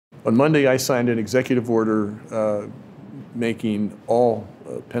On Monday, I signed an executive order making all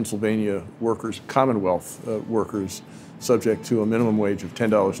Pennsylvania workers, Commonwealth workers, subject to a minimum wage of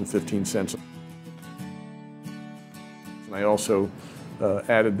 $10.15. And I also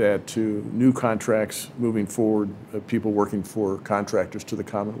added that to new contracts moving forward, people working for contractors to the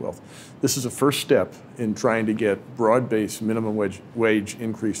Commonwealth. This is a first step in trying to get broad-based minimum wage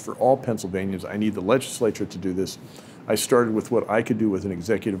increase for all Pennsylvanians. I need the legislature to do this. I started with what I could do with an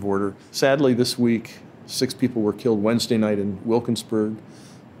executive order. Sadly, this week, 6 people were killed Wednesday night in Wilkinsburg.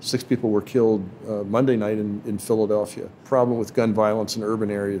 6 people were killed Monday night in Philadelphia. Problem with gun violence in urban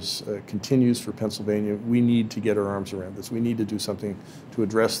areas continues for Pennsylvania. We need to get our arms around this. We need to do something to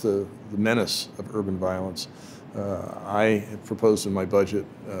address the menace of urban violence. I have proposed in my budget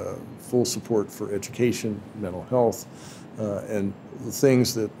full support for education, mental health, and the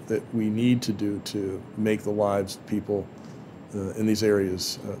things that we need to do to make the lives of people in these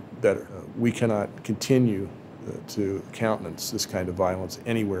areas better. We cannot continue to countenance this kind of violence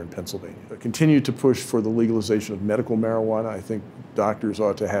anywhere in Pennsylvania. Continue to push for the legalization of medical marijuana. I think doctors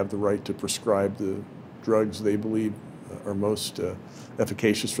ought to have the right to prescribe the drugs they believe are most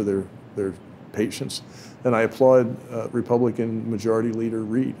efficacious for their patients. And I applaud Republican Majority Leader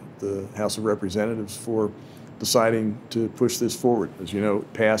Reid, the House of Representatives, for deciding to push this forward. As you know,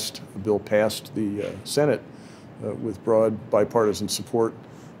 the bill passed the Senate with broad bipartisan support.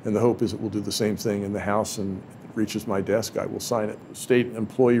 And the hope is it will do the same thing in the House, and if it reaches my desk, I will sign it. The state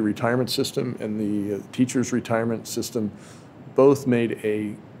employee retirement system and the teachers' retirement system both made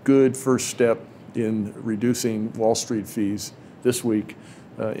a good first step in reducing Wall Street fees this week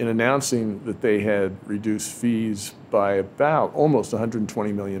in announcing that they had reduced fees by about almost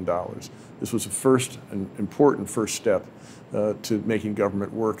 $120 million. This was an important first step to making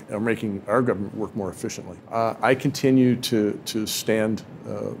government work, making our government work more efficiently. I continue to stand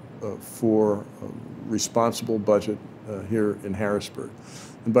for a responsible budget here in Harrisburg.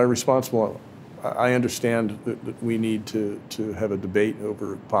 And by responsible, I understand that we need to have a debate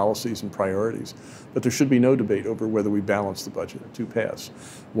over policies and priorities, but there should be no debate over whether we balance the budget. 2 paths.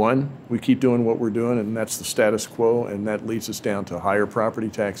 One, we keep doing what we're doing, and that's the status quo, and that leads us down to higher property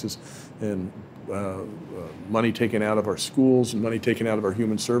taxes and money taken out of our schools and money taken out of our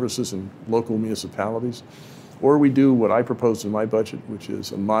human services and local municipalities. Or we do what I proposed in my budget, which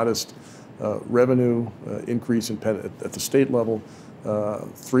is a modest revenue increase at the state level,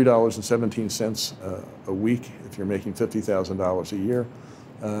 $3.17 a week if you're making $50,000 a year.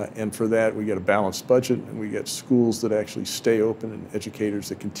 And for that, we get a balanced budget, and we get schools that actually stay open, and educators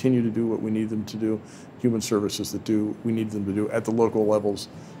that continue to do what we need them to do, human services that do we need them to do at the local levels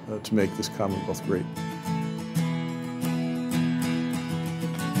to make this Commonwealth great.